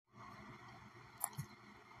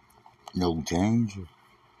No danger.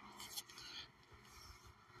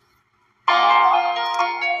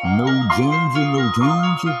 No danger, no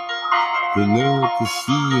danger. They love to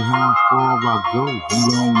see how far I go. You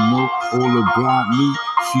don't know all about me.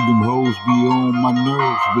 See them hoes be on my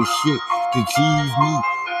nerves, but shit, to tease me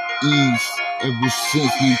is ever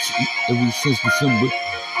since December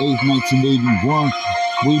 8th, 1981.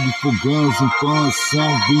 Way before guns and fun,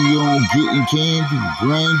 South be on getting candy.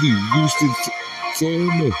 Brandy used to tell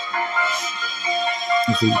me.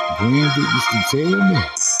 I say, Brandy used to tell me.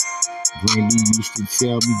 Brandy used to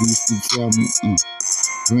tell me.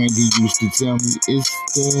 Brandy used to tell me it's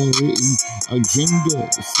the hidden agenda,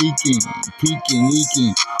 seeking, peeking,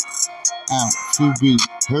 leaking out to be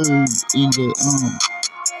heard in the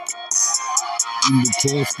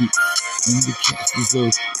caskets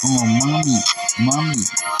of mommy,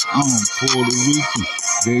 Puerto Rican.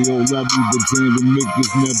 They all love me, but then the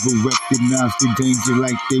niggas never recognize the danger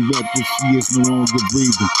like they rappers. She is no longer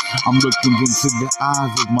breathing. I'm looking into the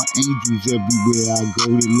eyes of my angels everywhere I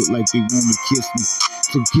go. They look like they wanna kiss me.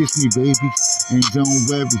 So kiss me, baby, and don't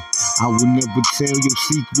worry. I will never tell your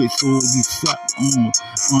secrets. All these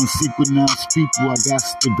unsynchronized people, I got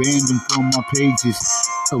to ban them from my pages.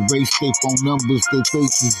 Erase their phone numbers, their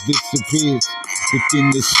faces disappears within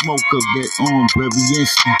the smoke of that very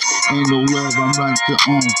instant. Ain't no love, I'm like the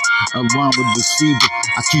around with the deceiver.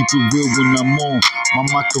 I keep it real when I'm on my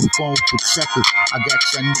microphone for checker. I got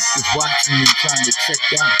y'all niggas watching and trying to check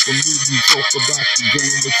out for me. We talk about the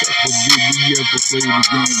game of check, but did we ever play the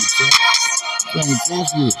game of check?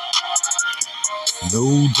 Fantastic. No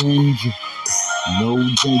danger, no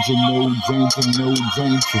danger, no danger, no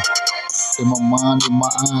danger. In my mind, in my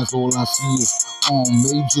eyes, all I see is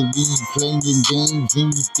Major League playing games.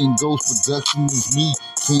 Anything goes, production is me.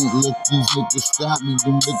 Can't let these niggas stop me.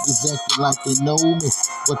 Them niggas acting like they know me,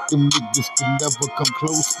 but them niggas can never come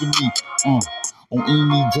close to me. On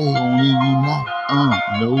any day, on any night.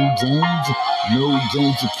 No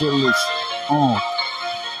danger, killers.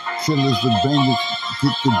 Killers the bangers,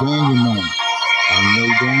 get the banging on. No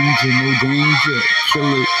danger,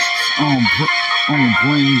 killers.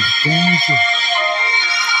 Brings danger.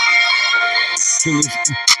 Killers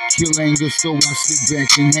kill anger, so I sit back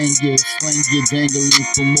and hang ya. Slang ya, dangling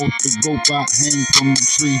from off the rope, I hang from the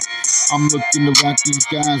tree. I'm looking around these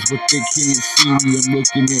guys, but they can't see me. I'm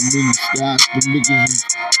looking at many skies, the niggas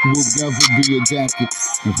will never be adapted.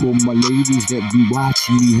 And for my ladies that be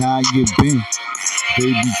watching me, how you been?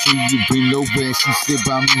 Baby, till you been over and she sit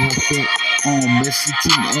by me, her fat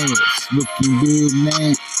Mexican ass, looking real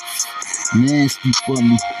nasty for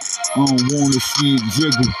me. I don't wanna see it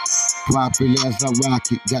jiggle. Pop it as I rock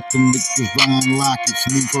it. Got them niggas buying lockets.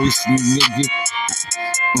 Me personally, nigga.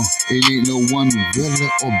 It ain't no one better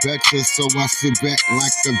or better, so I sit back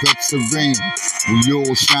like a veteran. We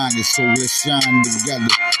all shining, so let's shine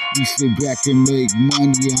together. We sit back and make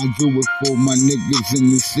money. I do it for my niggas in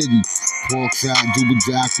the city. Parkside, do it,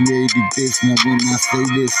 I created this. Now when I say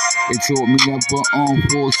this, they taught me never on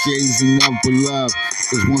 4 shades and never love.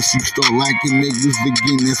 Cause once you start liking niggas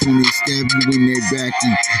again, that's when they stab you in their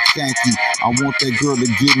backy. Tacky, I want that girl to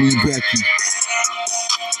give me Becky.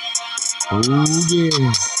 Oh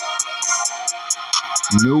yeah.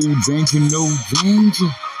 No danger.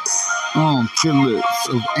 Killers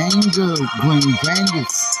of anger, bring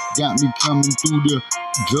bangers. Got me coming through the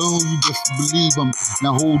door, you just believe I'm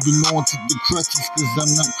not holding on to the crutches, cause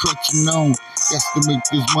I'm not crutching on. That's to make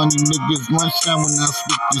this money, niggas lunchtime when I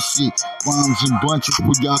spit this shit. Rhymes and bunches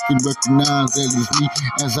where y'all can recognize that it's me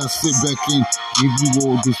as I sit back and give you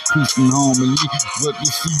all this peace and harmony. But to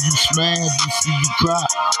see you smile, to see you cry.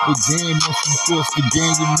 But damn, once you force the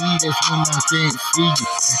gang of me, that's when I can't see you.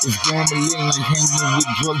 It's gambling like hanging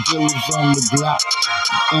with drug dealers on the block.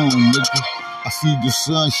 Nigga, I see the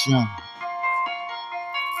sunshine.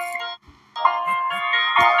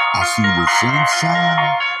 I see the sunshine.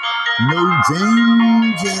 No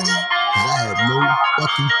danger. Cause I have no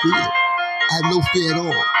fucking fear. I have no fear at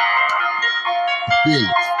all.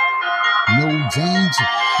 Fearless. No danger.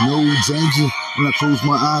 When I close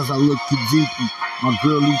my eyes, I look too deeply. My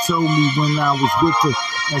girlie told me when I was with her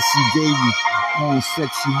that she gave me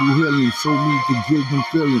sexual healing, so me to give them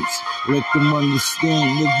feelings. Let them understand,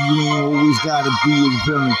 nigga, you ain't always gotta be a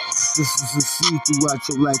villain. This is a seed throughout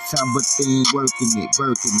your lifetime, but they ain't working it.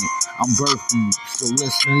 I'm birthing you, so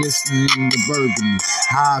listen in the burgundy,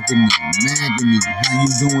 Hogany, Magony. How you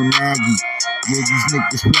doing, Maggie? Yeah, these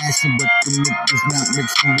niggas flashing, but the niggas not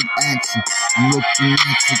mixing with action. I'm looking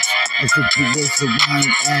at it as if it was a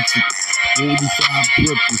wine action. 45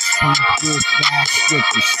 grippers, 24 fly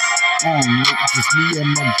strippers. Just me and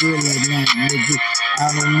my girl at night, nigga. I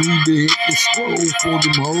don't need to hit the stroll for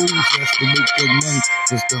them hoes. That's to make that money.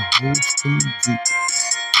 That's the whole thing.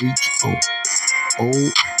 H-O-O-H-O-L-E.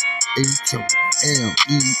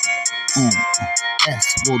 That's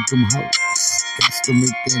for them hoes. Got to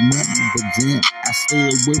make that money, but damn, I stay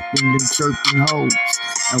away from them chirping hoes.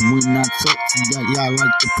 And when I talk to y'all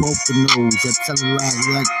like the Poconos, I tell a lie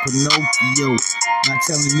like Pinocchio. Not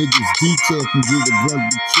telling niggas detail can get a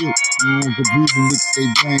brother killed. I'm breathing with they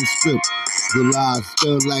brain strip. The lies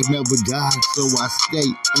feel like never die, so I stay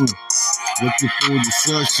looking for the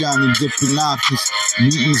sunshine and different options.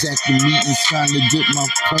 Meetings after meetings, trying to get my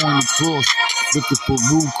point across. Looking for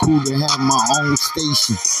real cool to have my own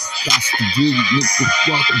station. Got to get it, nigga,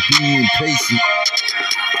 fuck being patient.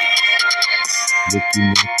 Looking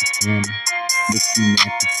at the camera, looking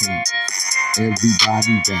at the camera.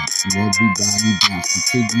 Everybody bouncing, everybody bouncing.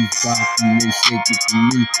 Kiddies talking, they shake it for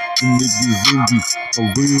me. The niggas Ziggy, a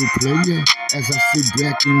real player. As I sit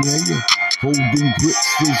back and layer, holding grips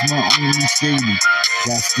is my only shady.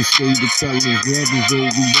 Got to say the colors, red is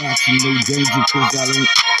all we watching. No danger, cause I don't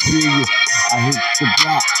fear you. I hit the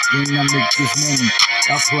block, then I make this money.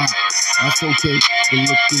 I flop, that's okay. But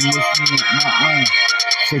looking, listening at my own.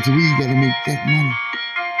 Said we gotta make that money.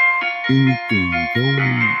 Anything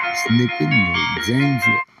goes, nigga, no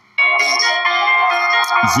danger.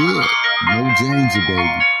 Yeah, no danger,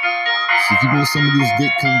 baby. So if you want some of this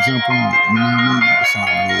dick, come jump on it. You know what I mean? That's how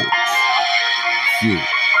it is. Shit.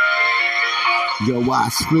 Yo, I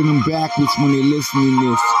split them backwards when they listening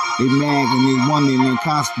to this. They mad and they wondering and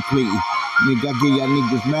contemplating. Nigga, I gave y'all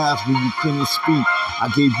niggas mouths when you couldn't speak. I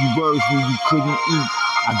gave you words when you couldn't eat.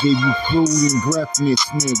 I gave you food and breathness,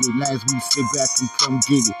 nigga. And as we sit back and come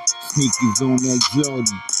get it. Sneakers on that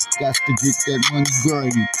Jordan. Got to get that money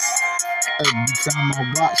dirty. Every time I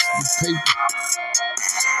watch the paper.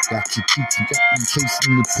 Got you teaching, got me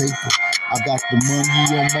chasing the paper. I got the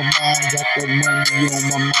money on my mind, got that money on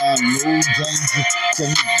my mind. No danger,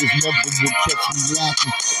 tell niggas never will catch me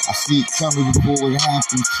laughing. I see it coming before it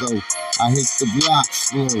happens, so I hit the block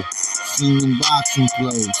slow. See them boxing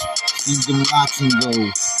clothes, see them locks and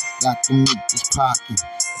goes. Got to make this pocket,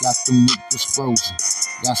 got to make this frozen.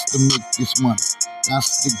 Got to make this money, got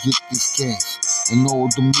to get this cash. And all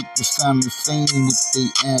to make the sound the same with they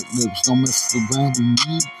ad-libs. Don't mess around with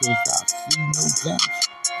me, cause I see no danger.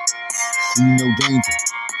 See no danger.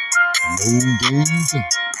 No danger.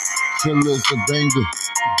 Killer's a banger.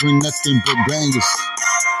 Bring nothing but bangers.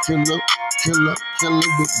 Killer, killer, killer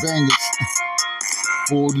with bangers.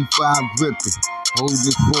 45 ripping. Hold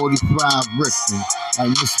this 45 ripping.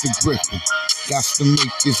 Like Mr. Griffin. Got to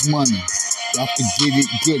make this money. Got to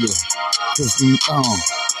get it. Cause we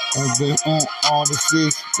other artists,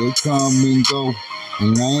 they come and go.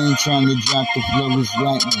 And I ain't trying to drop the flows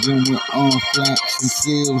like them with flats and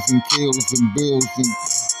seals and kills and bills and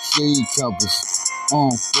shade covers.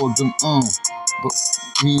 For them, but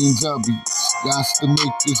me and W got to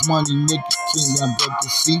make this money, nigga. King, I better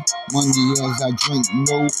see money as I drink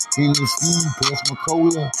no Hennessy. Pass my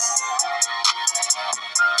cola.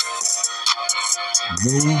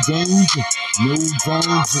 No danger, no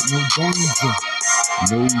danger, no danger.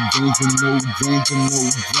 No danger, no danger, no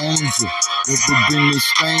danger. Never been a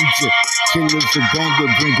stranger. Killer's a banger,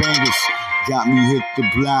 bring bangers. Got me hit the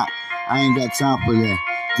block. I ain't got time for that.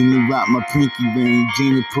 Then they rock my pinky ring.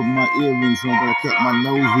 Then put my earrings on, but I kept my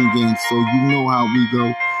nose ringing. So you know how we go.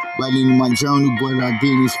 Right into my journey, but I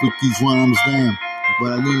didn't spit these rhymes down.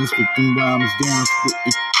 But I didn't spit them rhymes down.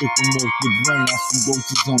 Spit them off the brain. I see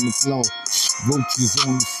roaches on the floor. Roaches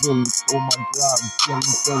on the ceiling. Oh my God, I'm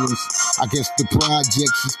killing feelings. I guess the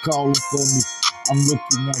projects is calling for me. I'm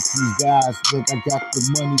looking at these guys. Look, I got the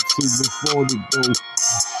money to afford it though.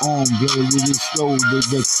 Baby, it's slow. They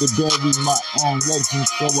get to bury my own legend.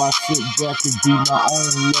 So I sit back and be my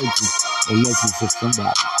own legend. A legend for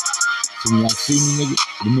somebody. So when y'all see me, nigga,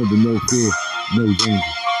 remember no fear, no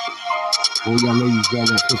danger. All y'all ladies got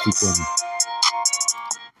that pussy for me.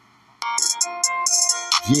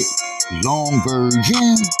 Yeah, long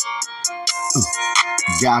virgin.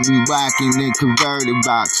 Got me rocking in converter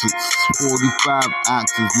boxes. 45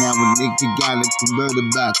 ounces. Now a nigga got a converter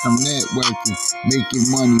box. I'm networking, making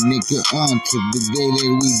money, nigga. Until the day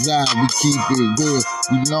that we die, we keep it real.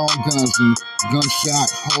 We long guns and gunshot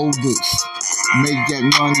holders. Make that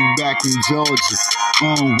money back in Georgia.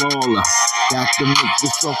 Roller. Got to make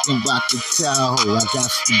this talking about the Tahoe. I got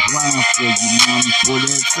to grind for you, mommy, for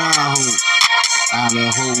that Tahoe. Out of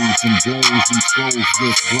hoes and blows and scrolls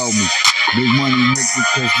just blow me. Big money make it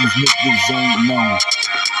cause these niggas ain't known.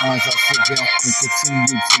 As I sit back and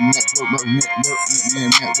continue to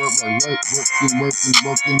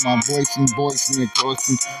working my voice and voicing and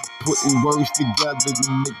crossing, putting words together. The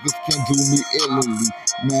niggas can't do me illly.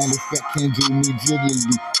 Matter of fact, can't do me jiggly.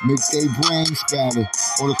 Make they brains spatter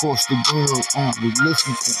all across the world. They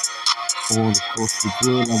listen to all across the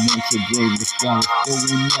world. I want your brain to start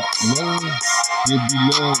throwing up. Love, give me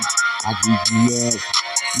love. I give you love.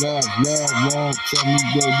 Love, love, love. Tell me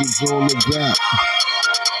what it's all about.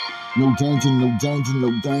 No danger, no danger, no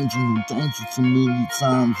danger, no danger. Too many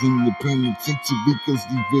times in the penitentiary because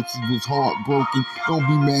these bitches was heartbroken. Don't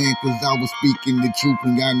be mad cause I was speaking the truth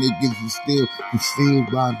and y'all niggas is still concealed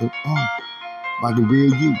by the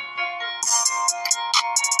real you.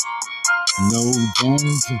 No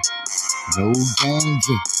danger, no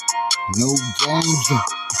danger, no danger.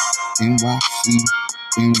 NYC,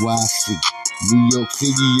 NYC. New York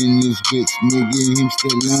City in this bitch, nigga. Him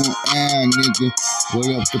still on nigga.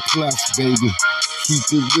 Way up the plus, baby. Keep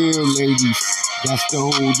it real, ladies. That's to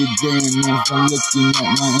hold it down as I'm looking at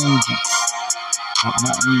my angels. At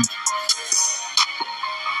my angels.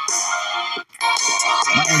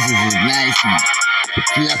 My angels is nice and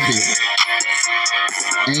fluffy.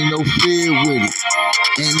 Ain't no fear with it.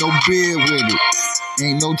 Ain't no beer with it.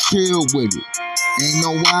 Ain't no chill with it. Ain't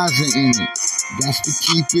no wiser in it. That's to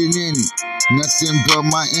keep it in it. Nothing but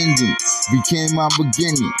my ending became my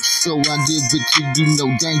beginning. So I give it to you, no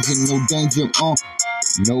danger,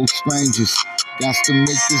 no strangers. Got to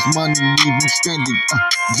make this money, leave them stranded.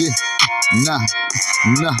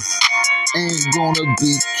 Nah. Ain't gonna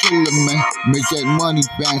be killer, man. Make that money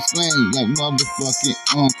fast lane like motherfucking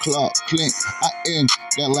Clark Clint. I am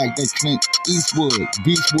that like that Clint Eastwood,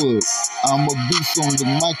 Beastwood. I'm a beast on the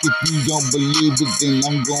mic. If you don't believe it, then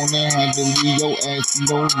I'm gonna have to leave your ass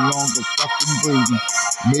no longer fucking breathing.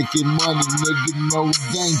 Making money, nigga, no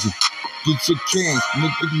danger. Get your cash,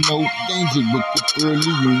 nigga, no danger. Wake up early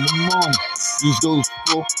in the morning. This goes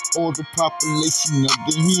for all the population of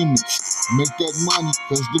the humans. Make that money,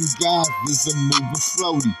 cause them guys is a moving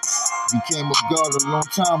slowly. Became a god a long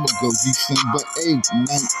time ago, December 8th,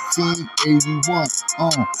 1981.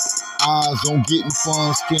 Eyes on getting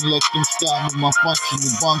funds, can't let them stop me, my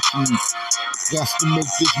functioning. Got to make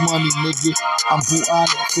this money, nigga. I'm too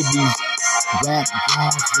honored to these rap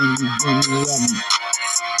guys and you really love me.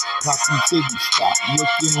 Poppin' titties, stop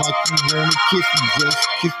looking like you wanna kiss me. Just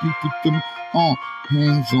kiss me, put them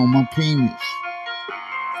hands on my penis.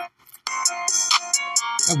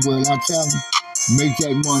 That's what I tell them. Make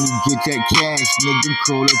that money, get that cash, nigga,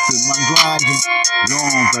 crawl up in my grinding.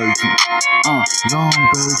 Long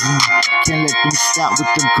version, can't let them stop with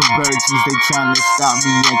them conversions. They tryna stop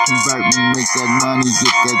me and convert me. Make that money, get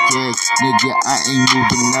that cash, nigga. I ain't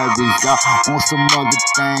moving nervous, on some other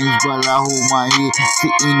things, but I hold my head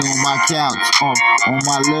sitting on my couch, on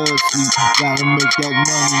my love seat. Gotta make that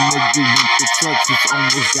money, nigga, with the Texas.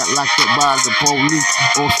 Almost got locked up by the police,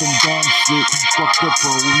 or some dumb shit. Fuck the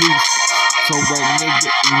police. Told that nigga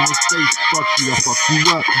in his face, fuck you, I'll fuck you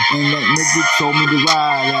up. And that nigga told me to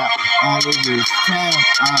ride out of this town.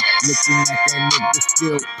 I'm looking at that nigga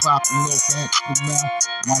still popping off at the mouth.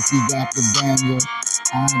 Like he got the banger,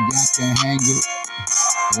 I got the hanger.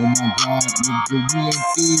 Oh my God, nigga, we ain't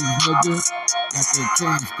thieves, nigga. Got that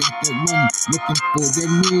cash, got that money, looking for that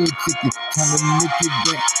meal ticket. Trying to make it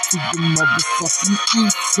back to the motherfucking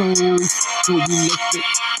East Coast. So we left it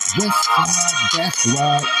West Side, that's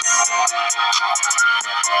right.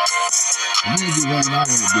 I need to run out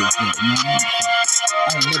of this bitch, man.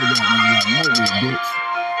 I ain't never got one like no bitch.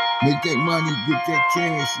 Make that money, get that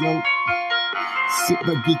cash, yo. Sit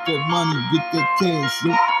back, get that money, get that cash,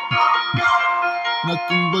 yo.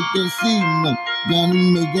 Nothing but that semen, gotta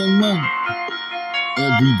make that money.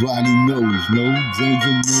 Everybody knows, no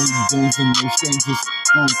danger, no strangers.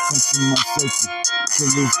 Touching my circle,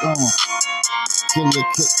 killers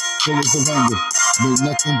killers of anger. Made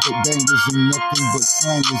nothing but bangers and nothing but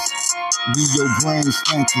slangers. Be your brain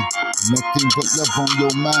stanky, nothing but love on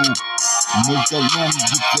your mind. Make that money,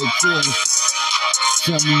 get that cash.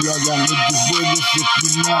 Tell me all y'all niggas with us if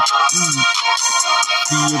you not.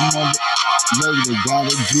 See your mother later,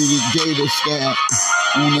 gotta get it gator style.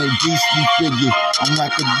 on that beastly figure. I'm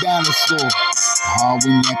like a dinosaur,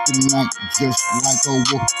 howling at the night, just like a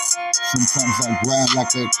wolf. Sometimes I ride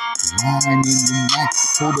like a lion in the night,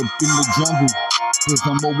 pulled up in the jungle, cause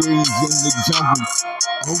I'm always in the jungle.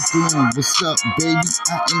 Oakland, what's up, baby?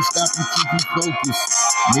 I ain't stopping, keep me focused.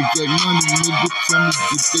 Make that money, nigga, tell me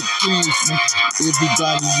get that cash, man.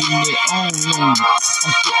 Everybody in their own lane.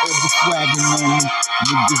 I'm forever swagging on them.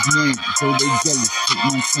 Niggas mad, so they jealous. Take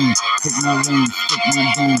my chain, take my lane, take my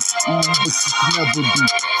game. But you can never be.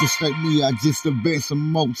 Just like me, I just advance the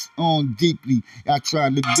most deeply. I try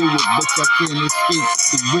to do it, but I can't escape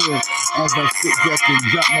the real. As I sit back and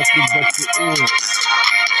drop nothing but the air.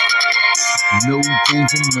 No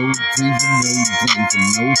danger, no danger, no danger,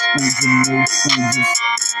 no stranger, no strangers.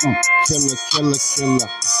 Killer, killer, killer.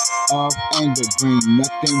 Of anger, bring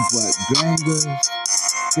nothing but bangers.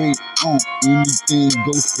 Straight on, anything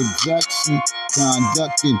goes for Jackson.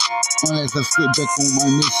 Conducted, as I sit back on my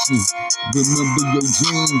mission. Remember your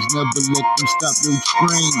dreams, never let them stop your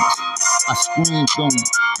screams. I scream on them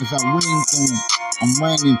as I ring on them. I'm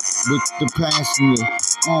running with the passenger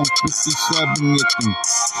on 57 at them.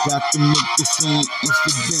 Got to make the scene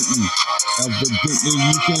incidentally. Evidently,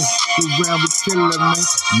 you can't sit around with killer, man.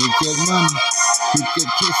 Make that money, get that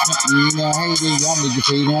kissing. I hate it, y'all niggas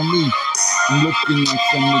hate on me. I'm looking at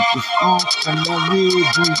some niggas from that real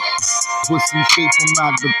group. Pussy straight from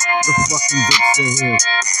out the fucking depths of hell.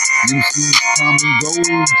 MCs come and go,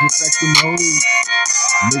 just like them hoes.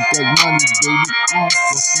 Make that money, baby,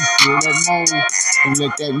 fucking feel that mold. Don't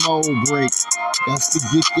let that mold break. That's to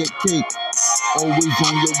get that cake. Always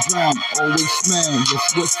on your grind, always smile.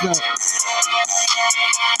 That's what's up.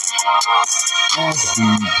 As we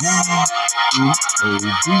grind, M.O.B.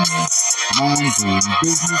 Mind doing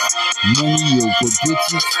business, money over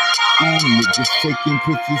bitches. Niggas taking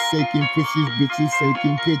pictures, bitches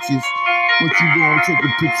taking pictures. What you gonna take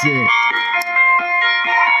a picture at?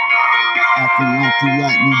 Acting like you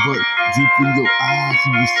like me, but deep in your eyes,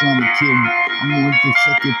 you was trying to kill me. I'm going to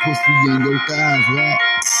suck your pussy in your thighs, right?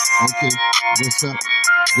 Okay, what's up?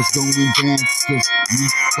 What's going down? Just me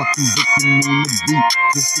fucking victim on the beat,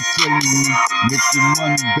 just to killing me. Making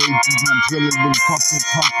money, baby, my drilling, pumping.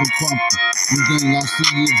 The thing I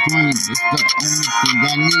see is green, it's the only thing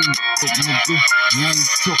I need. But nigga, I ain't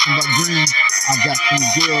talking about green. I got some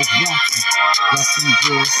girls watching, got some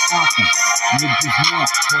girls talking. Niggas not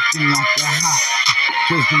talking like they're hot,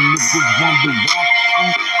 cause them niggas wonder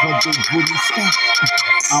why, but they wouldn't stop.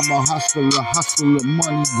 I'm a hustler,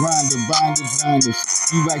 money grinder, binders.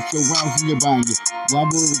 You write your rhymes in your binder, well,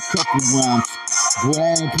 I wrote a couple rhymes, but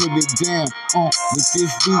I ain't put it down, with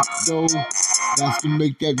this beat though. Got to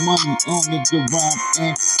make that money, nigga rhyme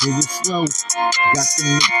and hit it slow. Got the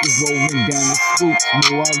niggas rolling down the scoops,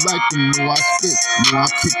 more I write them, more I spit, more I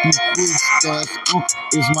kick these freestyles,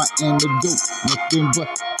 is my antidote, nothing but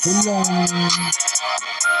killers.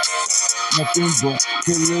 Nothing but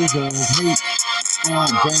killers of hate. Bangers,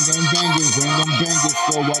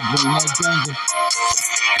 so I bring that banger.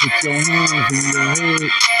 Put your hands in your head.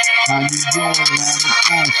 How you doing,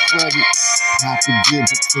 man? Spread it. Have to give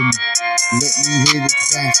it to me. Let me hit it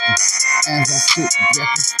faster. As I sit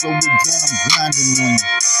back and slow it down, I'm grinding on you.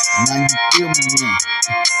 Now you feel me now.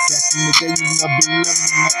 Back in the day, you never loved me.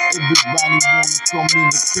 Now everybody wanna call me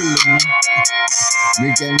the killer, man.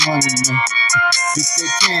 Make that money, man. Get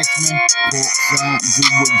that cash, man. Portside, do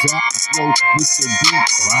what job, flow with the beat,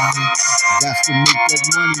 right? Got to make that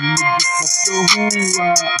money, nigga. Fuck the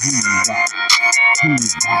hoorah.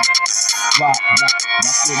 Rock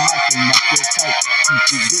your mic and knock your tight.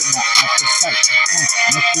 Keep you good, my appetite.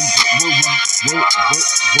 Nothing but work,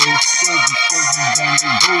 down the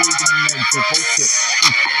road on that Jacosta.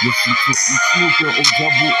 Listen to some Snooker or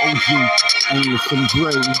Double OG, and listen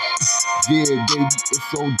Dre. Yeah, baby,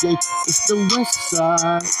 it's all day. It's the west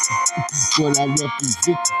side, but I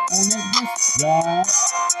represent on that west side.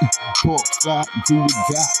 Portside, do it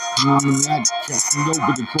die. Illuminati, catching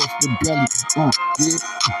over across the belly. Yeah.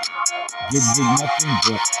 Give it nothing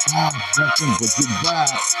but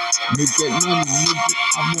goodbye. Make that money, nigga.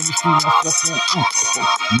 I wanna see myself on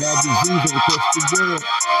magazines all across the world.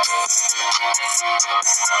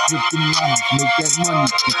 With the knives, make that money,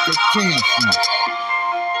 get that cash on.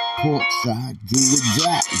 Portside, do it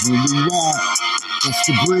die when we ride. That's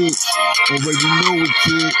the bridge. Already know it,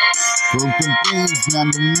 kid. Broken things, now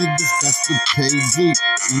them niggas that's the pay deep.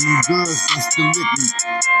 And them girls that's the lick me,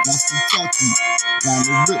 that's the touch me,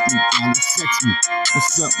 gotta rip me, gotta sex me.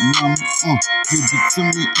 What's up, mama? Give it to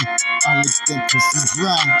me. I lick that pussy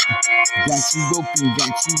dry. Got you open,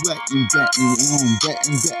 got you wetting,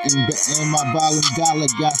 betting. My bottom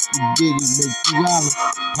dollar got to get it, make you holler.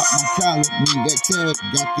 Pop my collar, need that tag,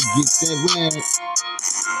 got to get that rag.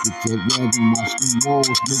 Get that rag and watch the walls,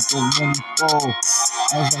 make that money fall.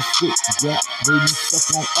 As I sit back, baby,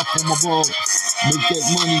 suck on up on my balls. Make that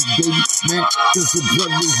money, baby, man, cause the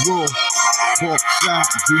blood is raw. Pork shot,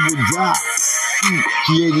 do or die.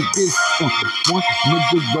 Created this, one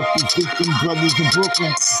nigga represent them brothers in Brooklyn.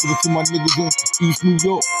 Give it to my niggas in East New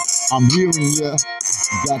York. I'm hearing ya,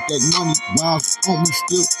 got that money, rhymes on me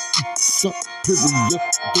still. Suck, period,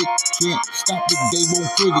 they can't stop it, they won't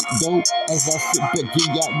quit it though. As I sit back, you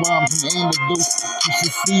got rhymes and antidotes. You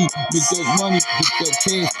should see, make that money, get that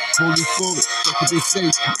cash, fully forward. That's what they say,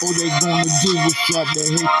 all they gonna do is try to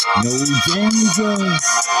hate. No danger,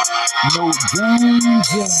 no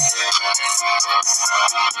danger.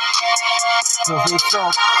 Cause they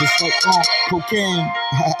soft, it's like cocaine.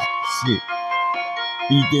 Shit.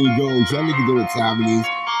 Anything goes, y'all niggas know what time it is.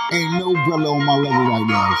 Ain't no brother on my level right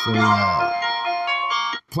now, so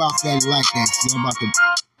pop that like that shit. I'm about to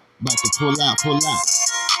pull out.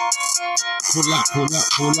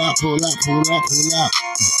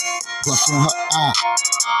 Bust on her eye,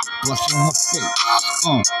 bust on her face.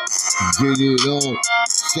 Get it all,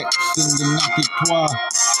 sex in the knock it twice.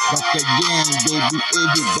 Got that gang, baby,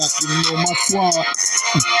 got to know my squad.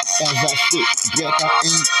 As I sit back, I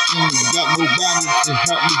ain't got nobody to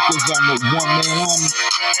help me, cause I'm a one-man army.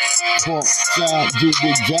 Pork side, do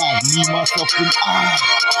the job, leave myself an eye.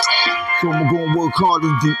 So I'm gonna work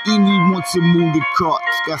harder than anyone to move the carts.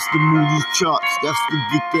 That's to move these charts, that's to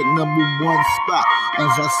get that number one spot.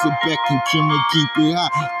 As I sit back and keep it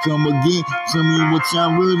hot. Come again, tell me what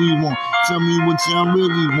y'all really want. Tell me what y'all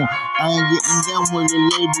really want. I ain't getting down with the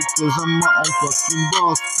label, cause I'm my own fucking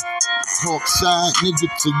boss. Hawk side, nigga,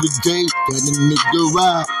 to the day that a nigga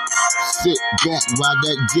ride. Sit back, ride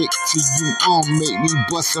that dick till you make me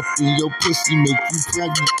bust up in your pussy, make you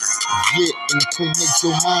pregnant. Yeah, and connect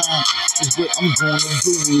your mind is what I'm gonna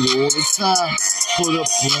do it all the time. Put up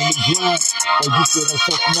on the grind, or you feel like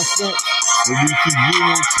talking myself. But we can get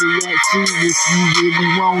into that too if you really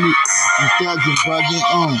want it. I'm thugging, bugging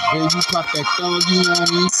baby, pop that thuggy on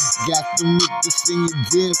me. Got the niggas singing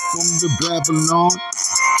death from the Babylon.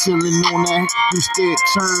 Chillin' on that Houston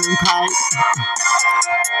Turnpike.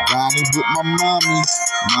 Riding with my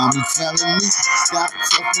mommy telling me stop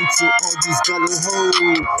talking to all these better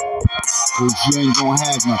hoes, cause you ain't gonna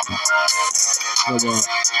have nothing. So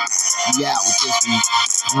we out with this one.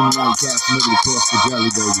 Human Right Cast, nigga across the belly,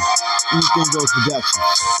 baby. Anything Goes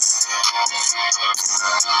Productions.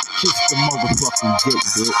 Kiss the motherfucking dick,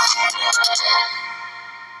 bitch.